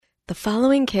The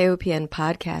following KOPN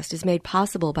podcast is made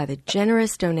possible by the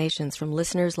generous donations from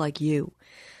listeners like you.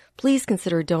 Please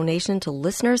consider donation to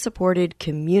listener-supported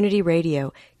community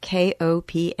radio,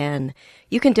 KOPN.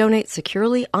 You can donate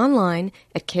securely online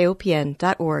at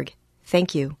kopn.org.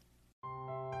 Thank you.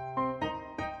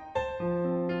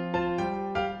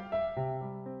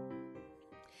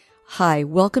 Hi,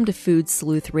 welcome to Food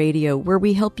Sleuth Radio, where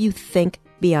we help you think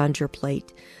beyond your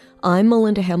plate. I'm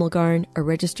Melinda Hemmelgarn, a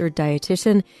registered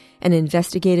dietitian and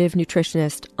investigative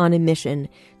nutritionist on a mission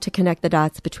to connect the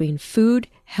dots between food,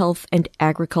 health, and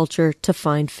agriculture to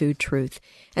find food truth.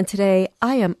 And today,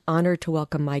 I am honored to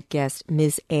welcome my guest,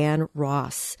 Ms. Ann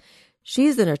Ross. She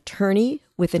is an attorney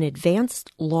with an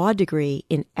advanced law degree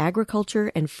in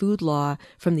agriculture and food law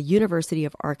from the University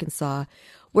of Arkansas,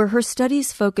 where her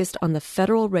studies focused on the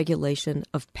federal regulation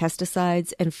of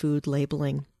pesticides and food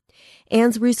labeling.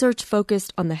 Ann's research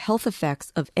focused on the health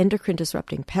effects of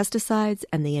endocrine-disrupting pesticides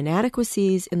and the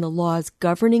inadequacies in the laws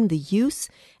governing the use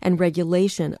and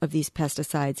regulation of these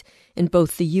pesticides in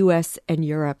both the U.S. and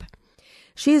Europe.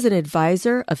 She is an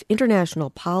advisor of international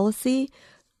policy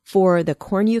for the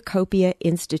Cornucopia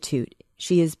Institute.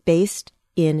 She is based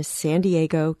in San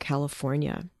Diego,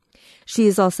 California. She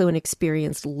is also an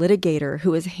experienced litigator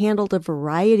who has handled a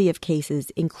variety of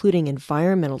cases, including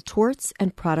environmental torts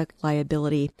and product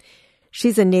liability.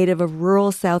 She's a native of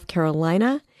rural South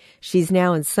Carolina. She's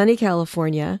now in sunny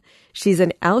California. She's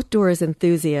an outdoors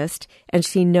enthusiast, and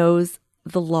she knows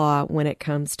the law when it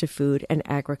comes to food and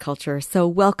agriculture. So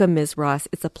welcome, Ms. Ross.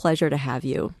 It's a pleasure to have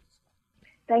you.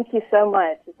 Thank you so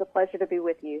much. It's a pleasure to be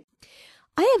with you.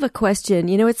 I have a question.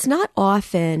 You know, it's not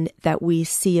often that we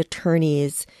see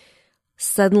attorneys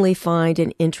suddenly find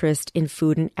an interest in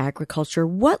food and agriculture.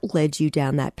 What led you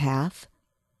down that path?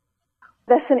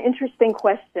 That's an interesting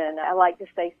question. I like to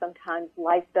say sometimes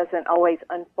life doesn't always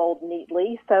unfold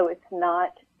neatly, so it's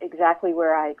not exactly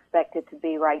where I expect it to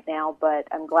be right now, but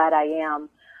I'm glad I am.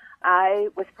 I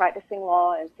was practicing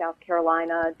law in South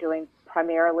Carolina, doing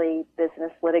primarily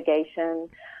business litigation,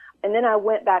 and then I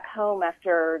went back home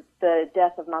after the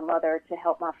death of my mother to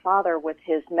help my father with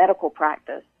his medical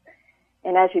practice.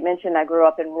 And as you mentioned, I grew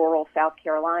up in rural South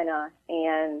Carolina,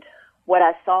 and what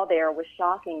I saw there was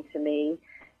shocking to me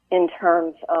in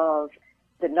terms of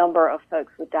the number of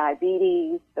folks with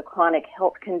diabetes, the chronic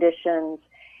health conditions,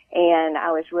 and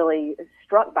I was really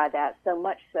struck by that, so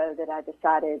much so that I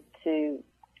decided to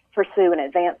pursue an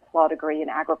advanced law degree in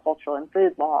agricultural and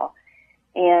food law.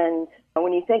 And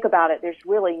when you think about it, there's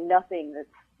really nothing that's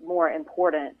more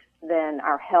important than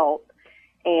our health,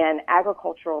 and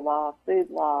agricultural law, food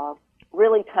law,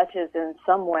 really touches in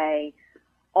some way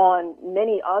on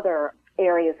many other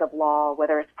areas of law,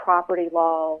 whether it's property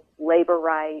law, labor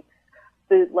rights,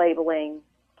 food labeling.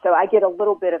 So I get a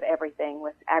little bit of everything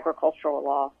with agricultural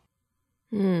law.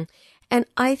 And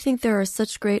I think there are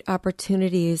such great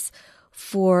opportunities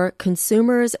for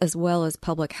consumers as well as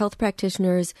public health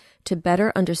practitioners to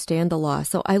better understand the law.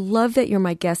 So I love that you're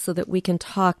my guest so that we can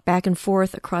talk back and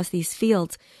forth across these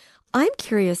fields. I'm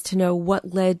curious to know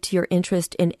what led to your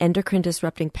interest in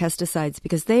endocrine-disrupting pesticides,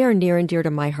 because they are near and dear to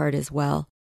my heart as well.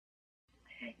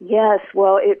 Yes,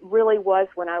 well, it really was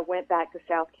when I went back to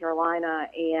South Carolina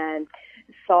and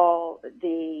saw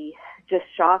the just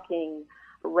shocking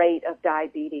rate of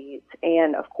diabetes.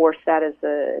 And, of course, that is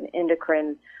an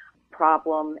endocrine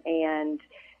problem. And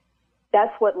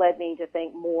that's what led me to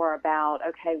think more about,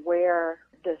 okay, where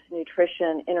does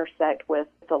nutrition intersect with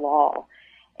the law?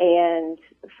 And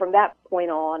from that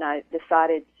point on, I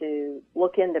decided to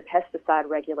look into pesticide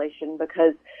regulation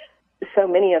because so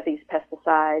many of these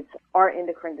pesticides are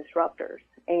endocrine disruptors,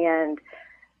 and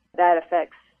that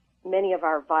affects many of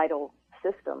our vital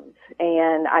systems.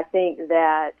 And I think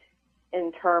that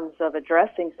in terms of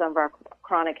addressing some of our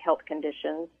chronic health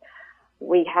conditions,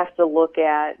 we have to look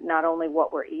at not only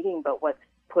what we're eating, but what's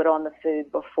put on the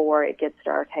food before it gets to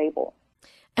our table.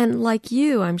 And like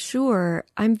you, I'm sure,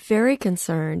 I'm very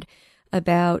concerned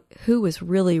about who is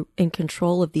really in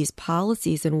control of these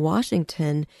policies in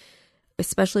Washington,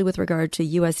 especially with regard to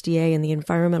USDA and the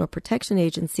Environmental Protection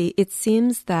Agency. It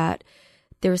seems that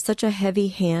there is such a heavy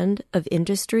hand of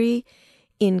industry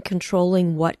in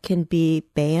controlling what can be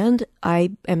banned.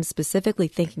 I am specifically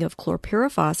thinking of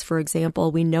chlorpyrifos, for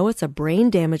example. We know it's a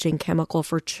brain-damaging chemical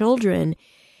for children,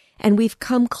 and we've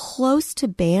come close to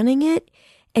banning it,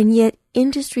 and yet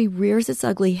industry rears its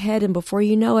ugly head, and before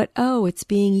you know it, it's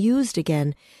being used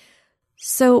again.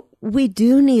 So we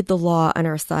do need the law on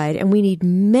our side, and we need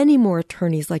many more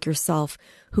attorneys like yourself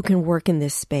who can work in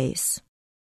this space.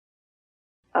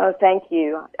 Oh, thank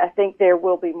you. I think there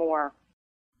will be more.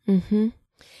 Mm-hmm.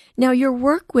 Now, your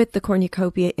work with the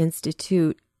Cornucopia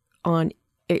Institute on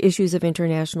issues of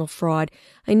international fraud.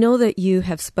 I know that you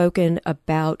have spoken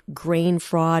about grain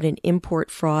fraud and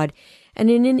import fraud. And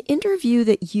in an interview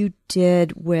that you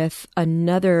did with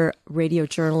another radio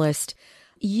journalist,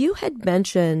 you had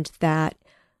mentioned that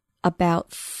about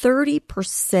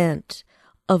 30%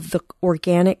 of the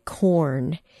organic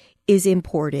corn is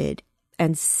imported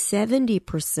and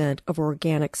 70% of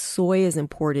organic soy is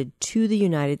imported to the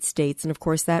United States. And of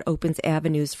course, that opens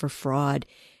avenues for fraud.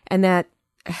 And that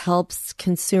helps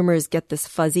consumers get this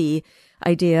fuzzy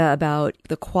idea about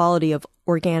the quality of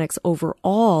organics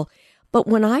overall. But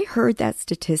when I heard that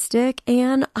statistic,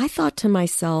 Anne, I thought to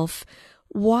myself,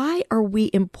 why are we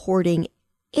importing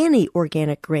any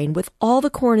organic grain with all the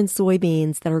corn and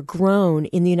soybeans that are grown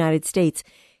in the United States?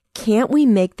 Can't we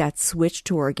make that switch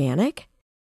to organic?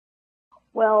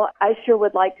 Well, I sure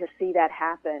would like to see that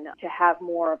happen, to have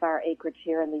more of our acreage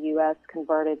here in the U.S.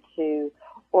 converted to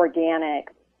organic.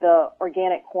 The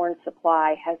organic corn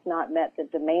supply has not met the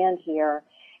demand here.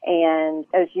 And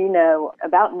as you know,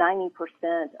 about 90%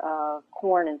 of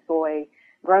corn and soy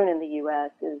grown in the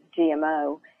U.S. is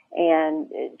GMO, and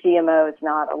GMO is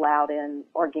not allowed in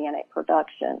organic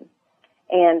production.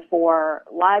 And for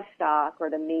livestock or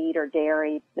the meat or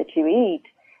dairy that you eat,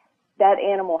 that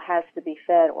animal has to be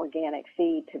fed organic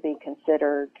feed to be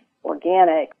considered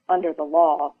organic under the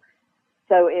law.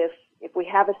 So if we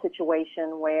have a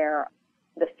situation where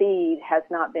the feed has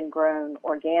not been grown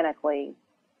organically,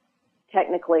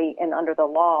 technically and under the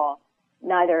law,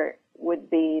 neither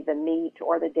would be the meat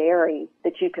or the dairy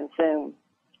that you consume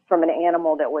from an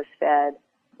animal that was fed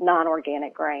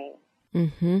non-organic grain.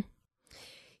 Mm-hmm.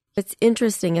 It's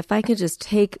interesting. If I could just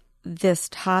take this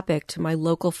topic to my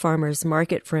local farmers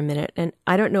market for a minute, and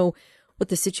I don't know what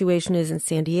the situation is in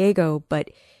San Diego, but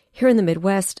here in the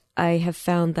Midwest, I have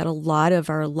found that a lot of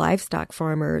our livestock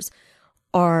farmers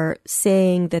are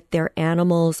saying that their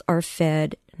animals are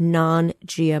fed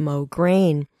non-GMO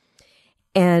grain.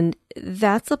 And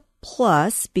that's a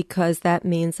plus because that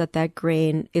means that that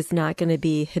grain is not going to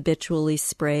be habitually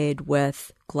sprayed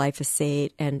with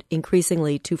glyphosate and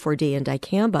increasingly 2,4-D and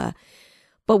dicamba.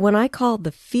 But when I called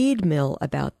the feed mill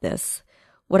about this,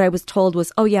 what I was told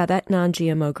was, oh yeah, that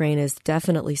non-GMO grain is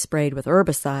definitely sprayed with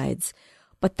herbicides.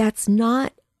 But that's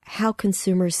not how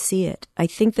consumers see it. I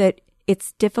think that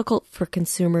it's difficult for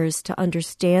consumers to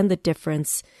understand the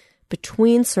difference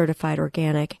between certified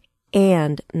organic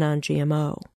and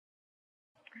non-GMO.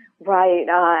 Right.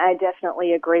 I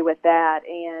definitely agree with that.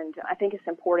 And I think it's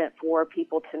important for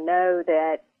people to know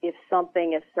that if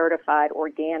something is certified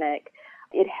organic,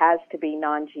 it has to be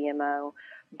non-GMO.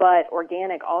 But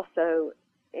organic also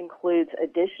includes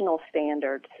additional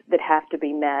standards that have to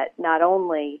be met. Not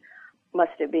only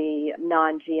must it be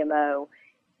non-GMO,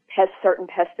 certain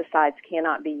pesticides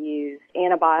cannot be used.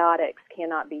 Antibiotics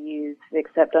cannot be used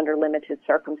except under limited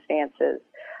circumstances.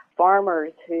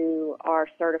 Farmers who are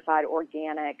certified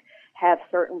organic have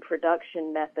certain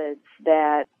production methods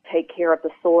that take care of the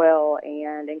soil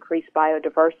and increase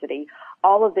biodiversity.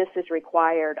 All of this is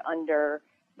required under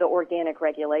the organic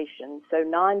regulations. So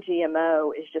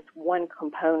non-GMO is just one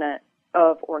component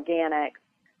of organic,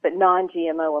 but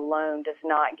non-GMO alone does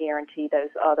not guarantee those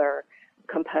other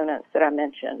components that I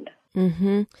mentioned.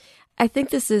 Mm-hmm. I think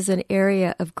this is an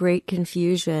area of great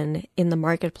confusion in the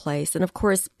marketplace. And of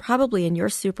course, probably in your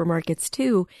supermarkets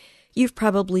too, you've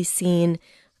probably seen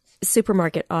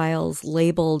supermarket aisles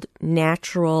labeled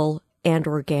natural and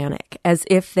organic as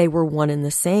if they were one and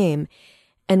the same.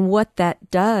 And what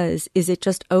that does is it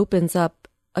just opens up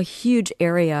a huge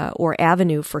area or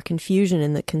avenue for confusion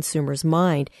in the consumer's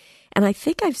mind. And I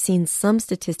think I've seen some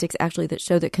statistics actually that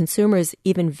show that consumers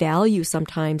even value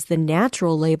sometimes the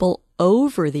natural label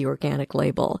over the organic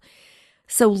label.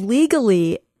 So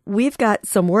legally, we've got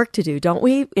some work to do, don't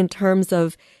we, in terms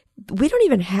of we don't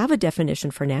even have a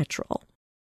definition for natural.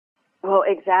 Well,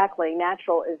 exactly.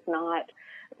 Natural is not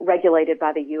regulated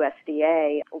by the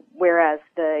USDA, whereas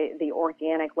the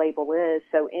organic label is.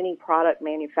 So any product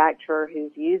manufacturer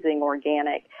who's using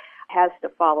organic has to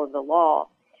follow the law.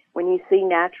 When you see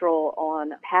natural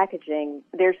on packaging,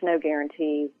 there's no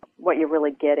guarantee what you're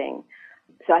really getting.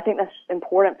 So I think that's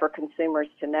important for consumers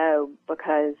to know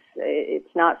because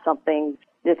it's not something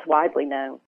that's widely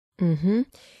known. Mm-hmm.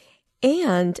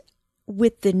 And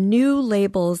with the new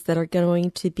labels that are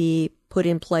going to be put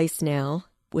in place now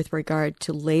with regard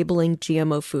to labeling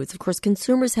GMO foods, of course,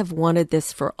 consumers have wanted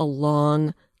this for a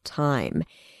long time.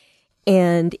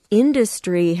 And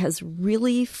industry has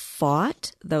really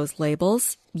fought those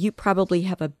labels. You probably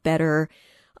have a better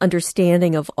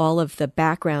understanding of all of the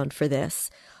background for this.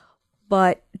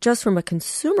 But just from a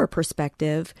consumer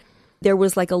perspective, there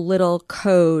was like a little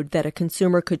code that a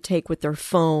consumer could take with their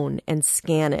phone and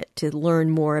scan it to learn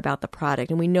more about the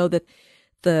product. And we know that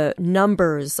the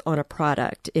numbers on a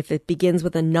product, if it begins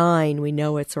with a 9, we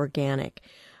know it's organic.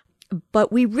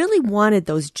 But we really wanted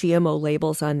those GMO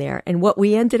labels on there. And what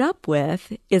we ended up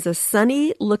with is a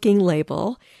sunny looking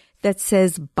label that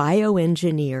says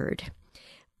bioengineered.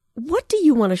 What do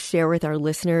you want to share with our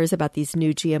listeners about these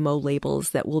new GMO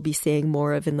labels that we'll be seeing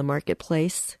more of in the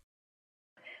marketplace?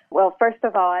 Well, first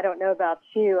of all, I don't know about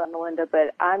you, Melinda,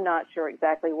 but I'm not sure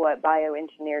exactly what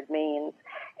bioengineered means.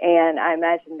 And I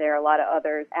imagine there are a lot of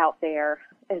others out there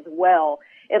as well,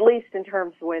 at least in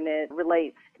terms when it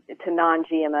relates to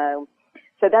non-GMO.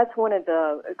 So that's one of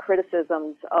the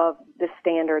criticisms of the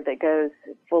standard that goes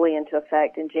fully into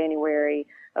effect in January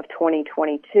of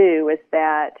 2022 is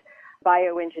that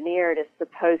bioengineered is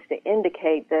supposed to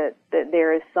indicate that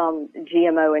there is some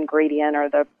GMO ingredient or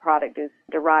the product is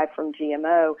derived from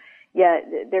GMO, yet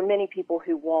there are many people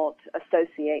who won't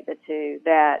associate the two,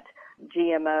 that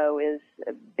GMO is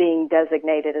being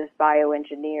designated as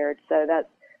bioengineered. So that's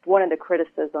one of the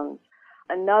criticisms.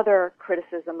 Another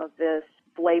criticism of this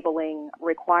labeling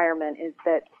requirement is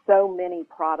that so many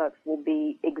products will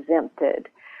be exempted,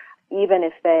 even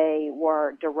if they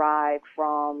were derived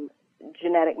from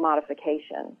genetic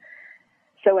modification.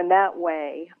 So in that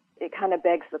way, it kind of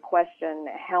begs the question,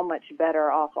 how much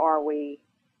better off are we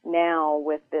now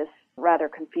with this rather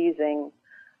confusing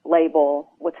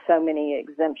label with so many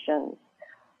exemptions?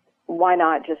 Why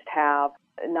not just have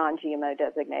non-GMO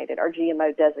designated or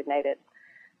GMO designated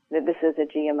that this is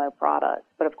a GMO product?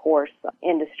 But of course,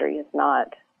 industry has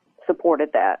not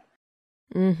supported that.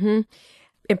 Mm-hmm.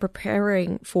 In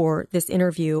preparing for this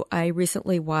interview, I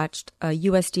recently watched a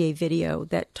USDA video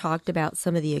that talked about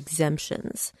some of the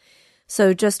exemptions.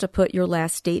 So just to put your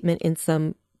last statement in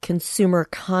some consumer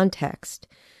context,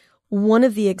 one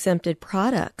of the exempted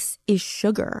products is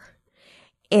sugar.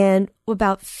 And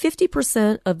about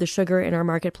 50% of the sugar in our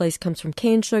marketplace comes from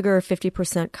cane sugar,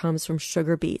 50% comes from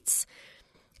sugar beets.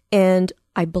 And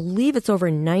I believe it's over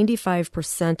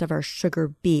 95% of our sugar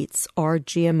beets are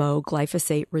GMO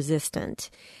glyphosate resistant.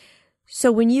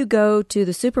 So when you go to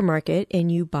the supermarket and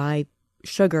you buy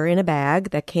sugar in a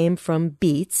bag that came from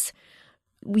beets,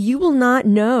 you will not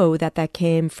know that that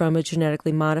came from a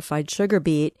genetically modified sugar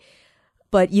beet,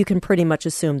 but you can pretty much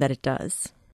assume that it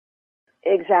does.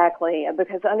 Exactly,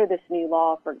 because under this new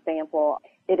law, for example,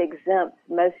 it exempts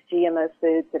most GMO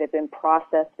foods that have been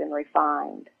processed and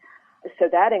refined. So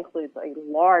that includes a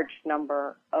large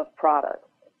number of products,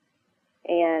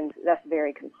 and that's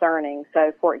very concerning.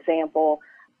 So, for example,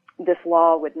 this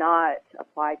law would not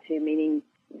apply to, meaning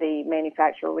the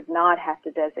manufacturer would not have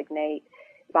to designate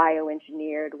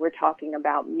bioengineered. We're talking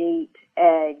about meat,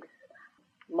 eggs,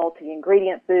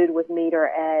 multi-ingredient food with meat or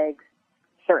eggs,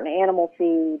 certain animal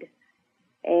feed,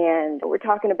 and we're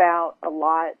talking about a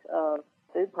lot of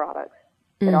food products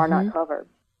that are not covered.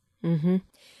 Mm-hmm.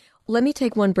 Let me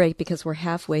take one break because we're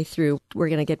halfway through. We're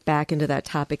going to get back into that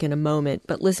topic in a moment.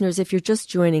 But listeners, if you're just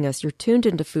joining us, you're tuned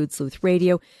into Food Sleuth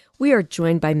Radio. We are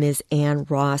joined by Ms. Ann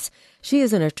Ross. She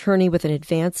is an attorney with an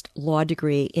advanced law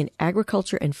degree in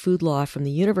agriculture and food law from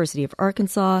the University of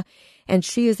Arkansas, and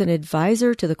she is an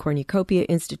advisor to the Cornucopia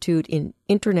Institute in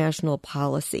international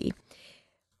policy.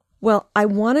 Well, I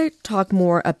want to talk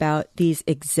more about these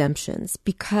exemptions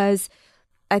because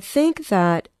I think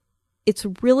that it's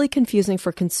really confusing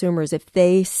for consumers if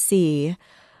they see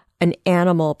an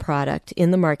animal product in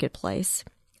the marketplace.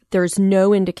 There's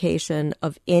no indication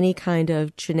of any kind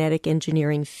of genetic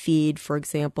engineering feed, for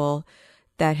example,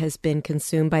 that has been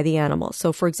consumed by the animal.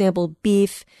 So, for example,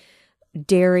 beef,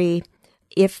 dairy,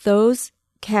 if those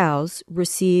cows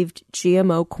received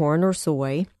GMO corn or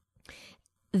soy,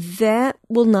 that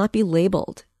will not be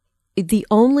labeled. The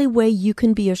only way you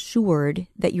can be assured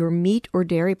that your meat or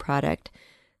dairy product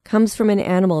comes from an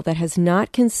animal that has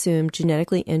not consumed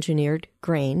genetically engineered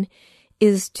grain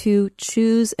is to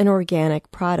choose an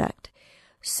organic product.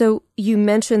 So you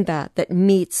mentioned that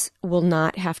meats will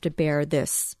not have to bear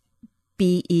this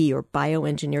BE or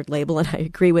bioengineered label, and I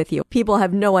agree with you. People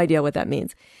have no idea what that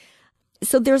means.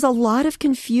 So there's a lot of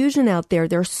confusion out there.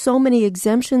 There are so many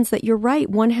exemptions that you're right.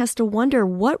 One has to wonder,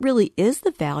 what really is the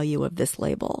value of this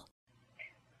label?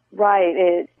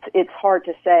 Right. It's hard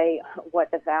to say what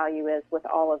the value is with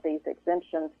all of these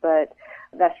exemptions, but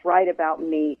that's right about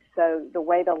meat. So the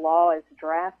way the law is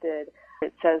drafted,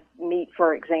 it says meat,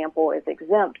 for example, is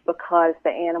exempt because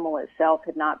the animal itself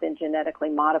had not been genetically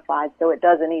modified, so it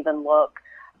doesn't even look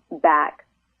back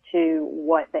to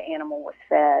what the animal was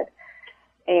fed.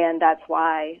 And that's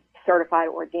why certified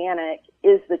organic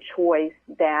is the choice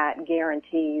that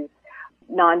guarantees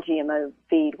non-GMO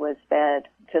feed was fed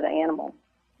to the animals.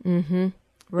 Mm-hmm.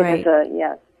 Right. Because,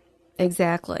 yes.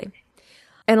 Exactly.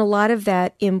 And a lot of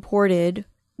that imported,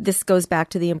 this goes back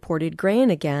to the imported grain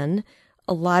again,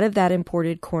 a lot of that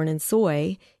imported corn and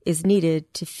soy is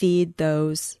needed to feed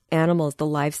those animals, the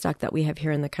livestock that we have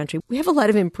here in the country. We have a lot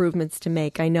of improvements to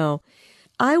make, I know.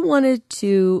 I wanted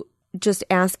to just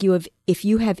ask you if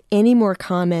you have any more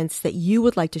comments that you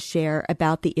would like to share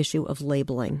about the issue of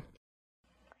labeling.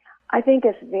 I think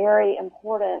it's very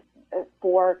important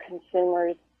for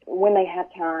consumers when they have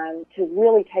time to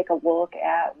really take a look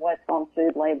at what's on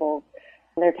food labels.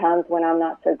 There are times when I'm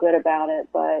not so good about it,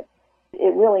 but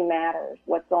it really matters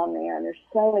what's on there. And there's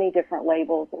so many different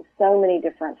labels and so many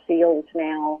different seals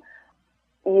now.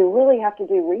 You really have to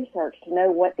do research to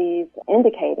know what these are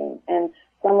indicating. And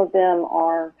some of them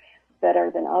are better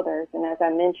than others. And as I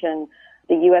mentioned,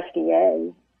 the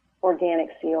USDA organic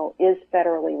seal is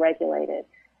federally regulated.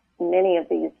 Many of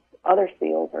these other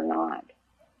seals are not.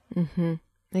 Mm-hmm.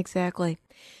 Exactly.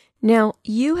 Now,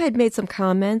 you had made some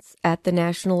comments at the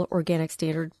National Organic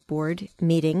Standard Board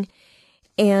meeting,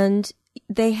 and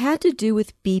they had to do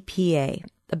with BPA,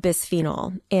 a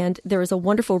bisphenol. And there was a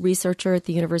wonderful researcher at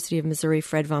the University of Missouri,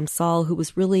 Fred Vom Saal, who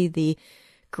was really the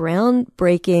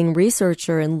groundbreaking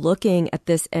researcher in looking at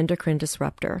this endocrine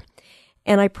disruptor.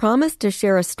 And I promised to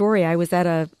share a story. I was at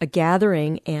a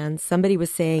gathering, and somebody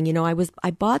was saying,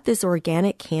 I bought this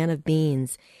organic can of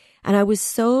beans, and I was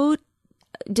so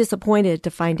disappointed to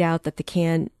find out that the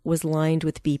can was lined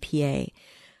with BPA.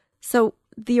 So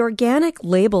the organic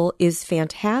label is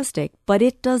fantastic, but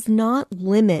it does not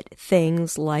limit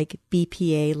things like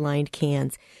BPA-lined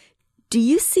cans. Do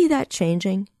you see that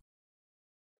changing?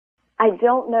 I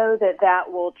don't know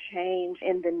that will change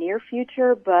in the near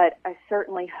future, but I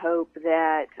certainly hope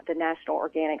that the National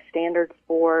Organic Standards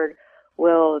Board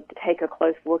will take a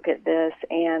close look at this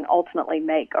and ultimately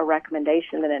make a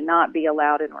recommendation that it not be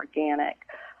allowed in organic.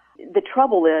 The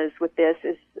trouble is with this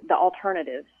is the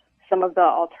alternatives. Some of the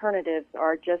alternatives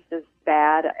are just as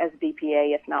bad as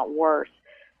BPA, if not worse.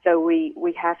 So we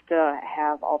have to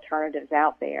have alternatives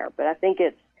out there. But I think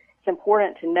it's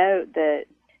important to note that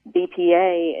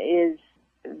BPA is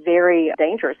very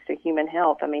dangerous to human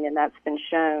health. I mean, and that's been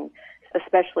shown,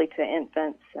 especially to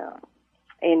infants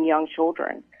and young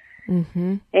children.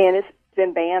 Mm-hmm. And it's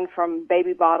been banned from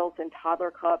baby bottles and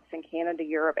toddler cups in Canada,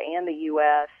 Europe, and the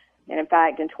U.S. And in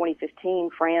fact, in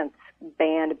 2015, France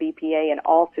banned BPA in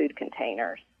all food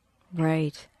containers.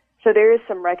 Right. So there is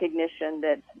some recognition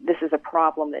that this is a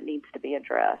problem that needs to be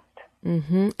addressed.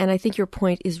 Mm-hmm. And I think your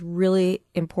point is really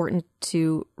important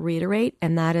to reiterate,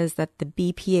 and that is that the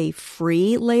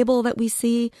BPA-free label that we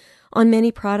see on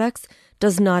many products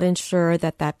does not ensure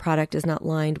that that product is not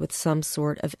lined with some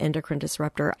sort of endocrine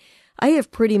disruptor. I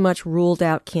have pretty much ruled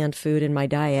out canned food in my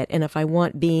diet, and if I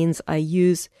want beans, I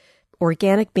use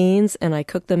organic beans and I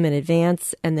cook them in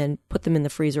advance and then put them in the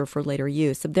freezer for later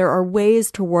use. There are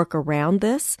ways to work around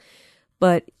this,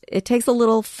 but it takes a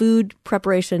little food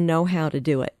preparation know-how to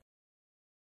do it.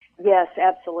 Yes,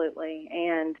 absolutely.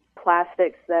 And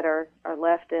plastics that are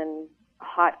left in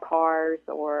hot cars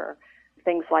or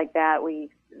things like that,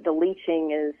 the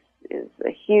leaching is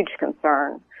a huge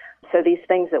concern. So these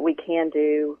things that we can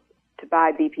do to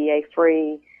buy BPA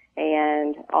free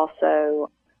and also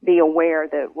be aware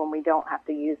that when we don't have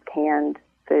to use canned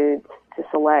foods, to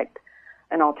select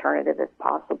an alternative if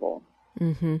possible.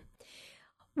 Mm-hmm.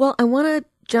 Well, I want to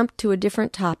jump to a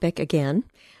different topic again.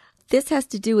 This has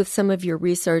to do with some of your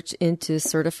research into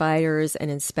certifiers and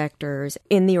inspectors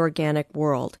in the organic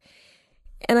world.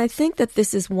 And I think that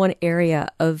this is one area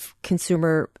of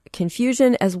consumer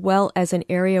confusion, as well as an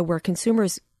area where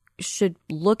consumers should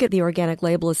look at the organic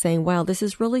label as saying, wow, this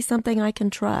is really something I can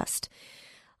trust.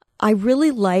 I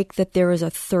really like that there is a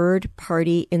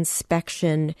third-party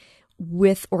inspection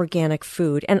with organic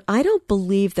food. And I don't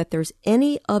believe that there's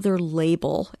any other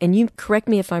label, and you correct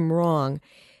me if I'm wrong,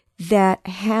 that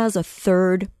has a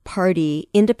third party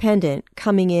independent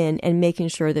coming in and making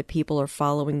sure that people are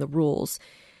following the rules.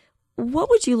 What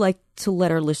would you like to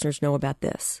let our listeners know about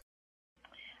this?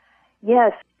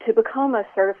 Yes, to become a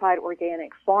certified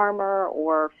organic farmer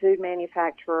or food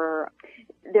manufacturer,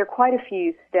 there are quite a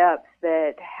few steps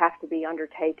that have to be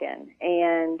undertaken.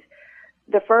 And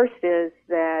the first is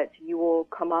that you will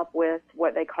come up with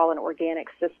what they call an organic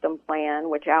system plan,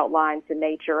 which outlines the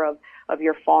nature of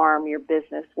your farm, your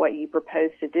business, what you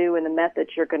propose to do, and the methods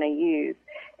you're going to use.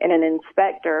 And an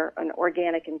inspector, an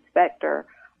organic inspector,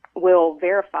 will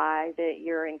verify that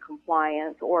you're in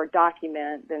compliance or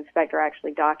document, the inspector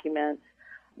actually documents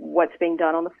what's being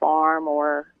done on the farm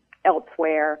or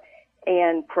elsewhere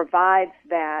and provides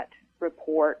that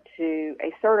report to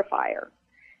a certifier.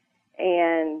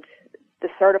 and the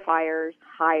certifiers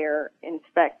hire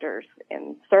inspectors,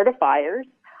 and certifiers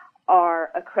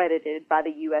are accredited by the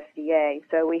USDA.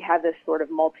 So we have this sort of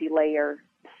multi-layer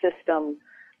system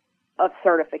of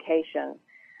certification.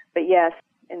 But yes,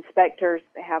 inspectors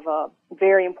have a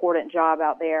very important job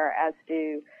out there, as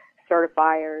do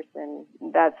certifiers, and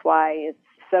that's why it's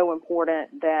so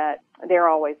important that they're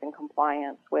always in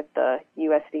compliance with the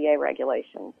USDA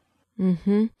regulations.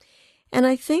 Mm-hmm. And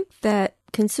I think that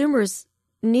consumers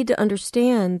need to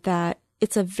understand that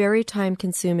it's a very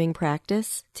time-consuming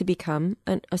practice to become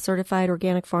a certified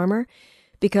organic farmer,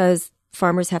 because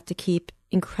farmers have to keep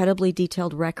incredibly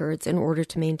detailed records in order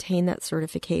to maintain that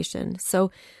certification.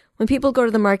 So when people go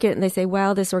to the market and they say,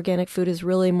 wow, this organic food is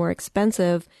really more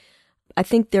expensive, I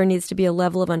think there needs to be a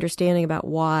level of understanding about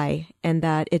why, and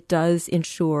that it does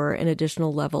ensure an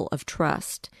additional level of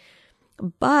trust.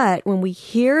 But when we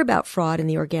hear about fraud in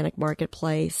the organic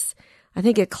marketplace, I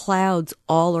think it clouds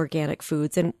all organic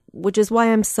foods, and which is why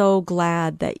I'm so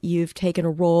glad that you've taken a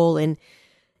role in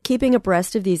keeping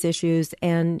abreast of these issues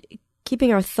and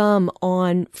keeping our thumb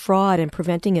on fraud and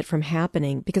preventing it from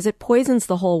happening, because it poisons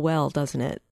the whole well, doesn't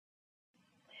it?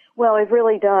 Well, it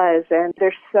really does, and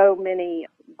there's so many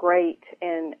great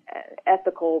and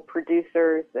ethical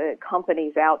producers,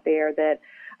 companies out there, that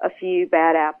a few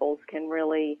bad apples can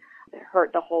really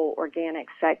hurt the whole organic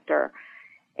sector.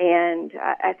 And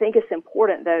I think it's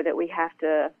important, though, that we have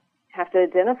to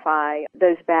identify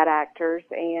those bad actors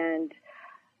and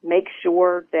make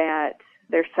sure that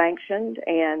they're sanctioned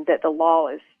and that the law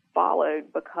is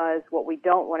followed, because what we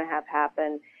don't want to have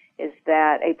happen is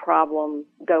that a problem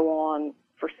go on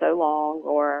for so long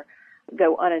or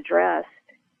go unaddressed,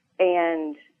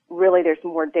 and really there's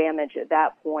more damage at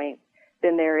that point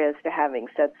than there is to having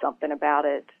said something about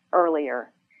it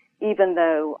earlier, even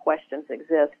though questions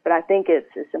exist. But I think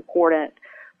it's important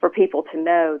for people to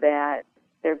know that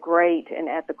they're great and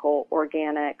ethical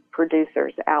organic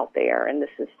producers out there, and this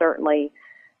is certainly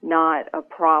not a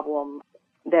problem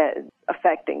that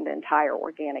affecting the entire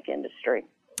organic industry.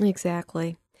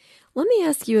 Exactly. Let me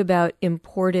ask you about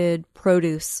imported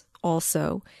produce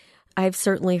also. I've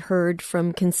certainly heard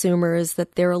from consumers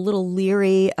that they're a little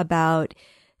leery about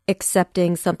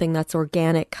accepting something that's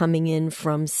organic coming in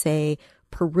from, say,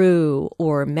 Peru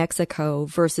or Mexico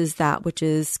versus that which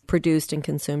is produced and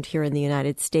consumed here in the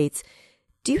United States.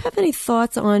 Do you have any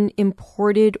thoughts on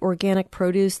imported organic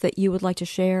produce that you would like to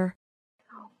share?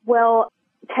 Well,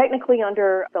 technically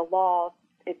under the law,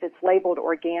 if it's labeled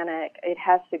organic, it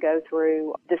has to go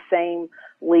through the same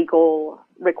legal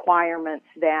requirements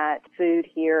that food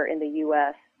here in the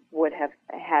U.S. would have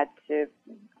had to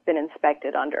been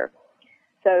inspected under.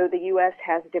 So the U.S.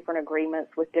 has different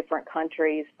agreements with different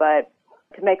countries, but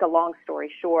to make a long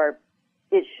story short,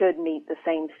 it should meet the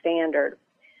same standard.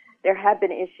 There have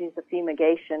been issues of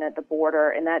fumigation at the border,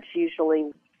 and that's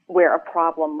usually where a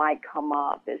problem might come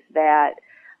up, is that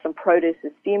some produce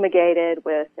is fumigated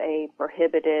with a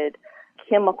prohibited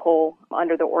chemical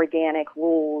under the organic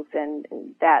rules, and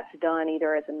that's done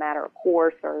either as a matter of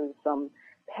course or some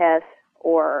pest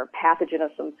or pathogen of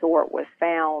some sort was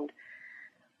found.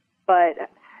 But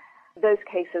those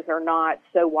cases are not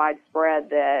so widespread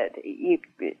that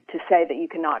to say that you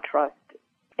cannot trust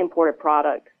imported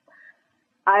products.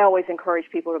 I always encourage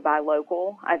people to buy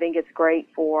local. I think it's great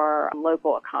for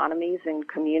local economies and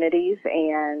communities,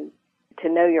 and to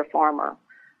know your farmer.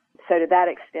 So to that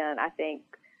extent, I think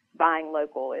buying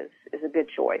local is a good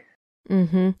choice.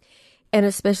 Mm-hmm. And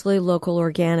especially local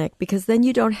organic, because then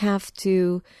you don't have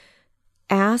to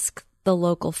ask the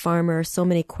local farmer so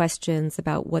many questions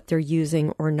about what they're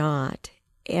using or not.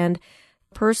 And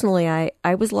personally,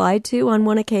 I was lied to on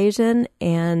one occasion,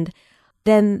 and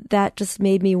then that just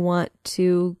made me want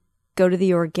to go to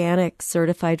the organic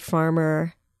certified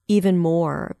farmer even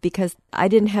more, because I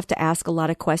didn't have to ask a lot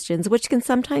of questions, which can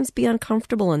sometimes be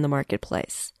uncomfortable in the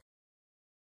marketplace.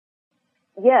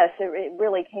 Yes, it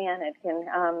really can. It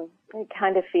can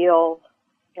kind of feel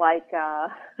like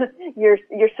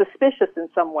you're suspicious in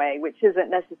some way, which isn't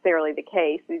necessarily the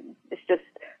case. It's just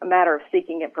a matter of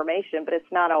seeking information, but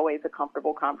it's not always a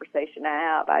comfortable conversation to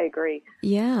have. I agree.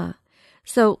 Yeah.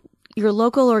 So your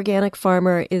local organic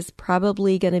farmer is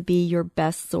probably going to be your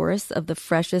best source of the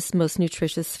freshest, most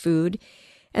nutritious food.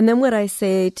 And then what I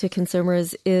say to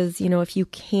consumers is, if you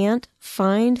can't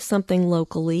find something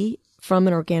locally from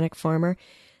an organic farmer,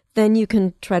 then you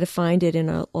can try to find it in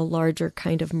a larger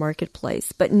kind of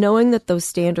marketplace. But knowing that those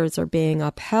standards are being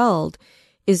upheld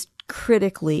is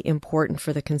critically important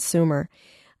for the consumer.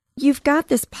 You've got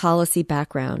this policy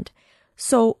background.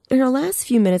 So in our last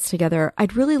few minutes together,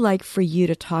 I'd really like for you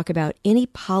to talk about any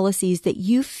policies that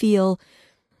you feel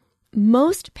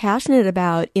most passionate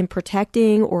about in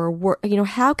protecting or,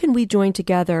 how can we join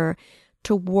together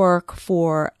to work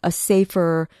for a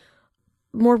safer,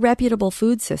 more reputable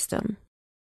food system?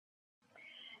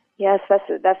 Yes,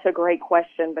 that's a great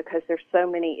question because there's so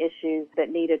many issues that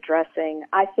need addressing.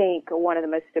 I think one of the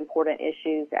most important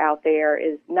issues out there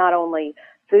is not only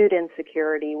food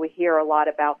insecurity. We hear a lot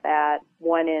about that.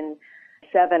 1 in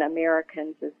 7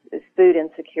 Americans is food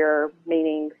insecure,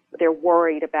 meaning they're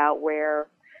worried about where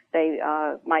they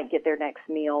might get their next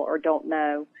meal or don't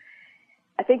know.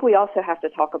 I think we also have to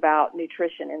talk about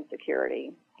nutrition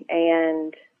insecurity.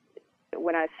 And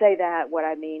when I say that, what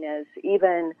I mean is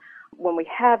even when we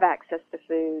have access to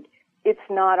food, it's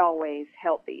not always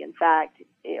healthy, in fact,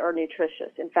 or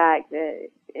nutritious. In fact,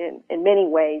 in many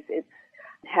ways, it's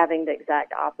having the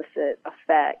exact opposite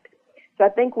effect. So I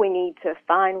think we need to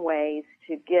find ways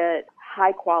to get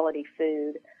high-quality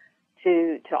food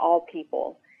to all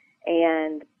people.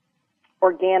 And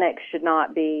organic should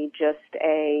not be just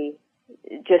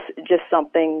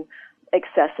something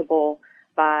accessible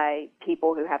by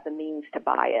people who have the means to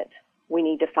buy it. We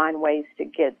need to find ways to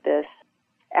get this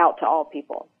out to all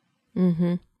people.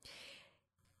 Mm-hmm.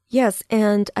 Yes,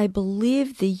 and I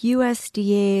believe the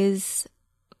USDA's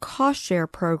cost share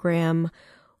program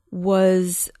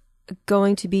was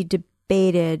going to be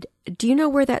debated. Do you know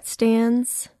where that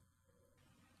stands?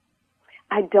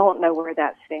 I don't know where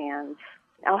that stands.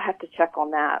 I'll have to check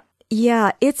on that.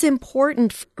 Yeah, it's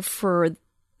important for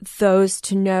those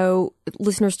to know,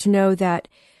 listeners to know that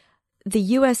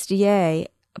the USDA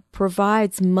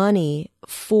provides money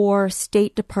for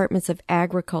state departments of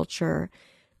agriculture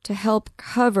to help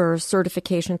cover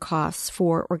certification costs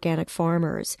for organic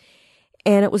farmers.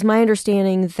 And it was my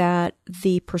understanding that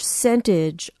the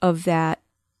percentage of that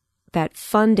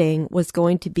funding was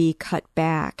going to be cut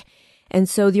back. And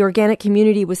so the organic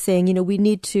community was saying, we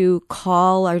need to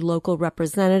call our local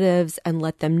representatives and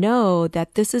let them know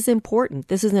that this is important.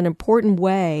 This is an important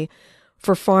way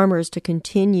for farmers to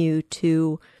continue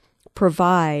to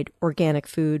provide organic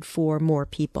food for more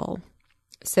people.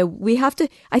 So we have to,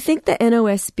 I think the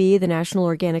NOSB, the National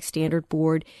Organic Standard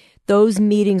Board, those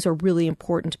meetings are really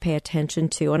important to pay attention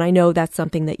to. And I know that's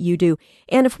something that you do.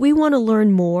 And if we want to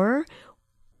learn more,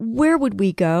 where would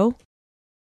we go?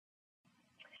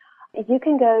 You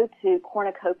can go to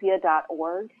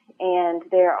cornucopia.org, and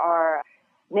there are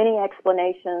many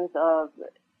explanations of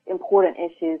important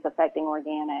issues affecting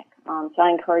organic. So I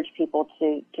encourage people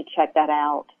to check that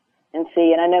out and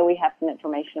see. And I know we have some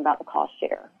information about the cost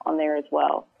share on there as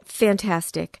well.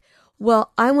 Fantastic.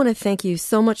 Well, I want to thank you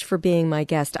so much for being my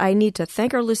guest. I need to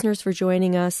thank our listeners for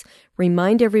joining us.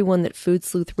 Remind everyone that Food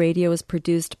Sleuth Radio is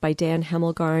produced by Dan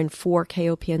Hemmelgarn for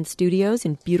KOPN Studios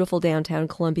in beautiful downtown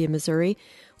Columbia, Missouri.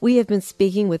 We have been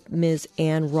speaking with Ms.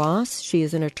 Ann Ross. She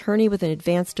is an attorney with an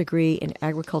advanced degree in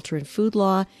agriculture and food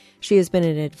law. She has been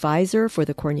an advisor for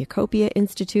the Cornucopia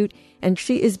Institute, and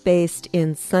she is based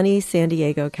in sunny San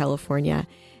Diego, California.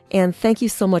 And thank you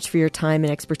so much for your time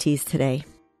and expertise today.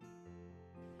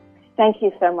 Thank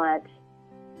you so much.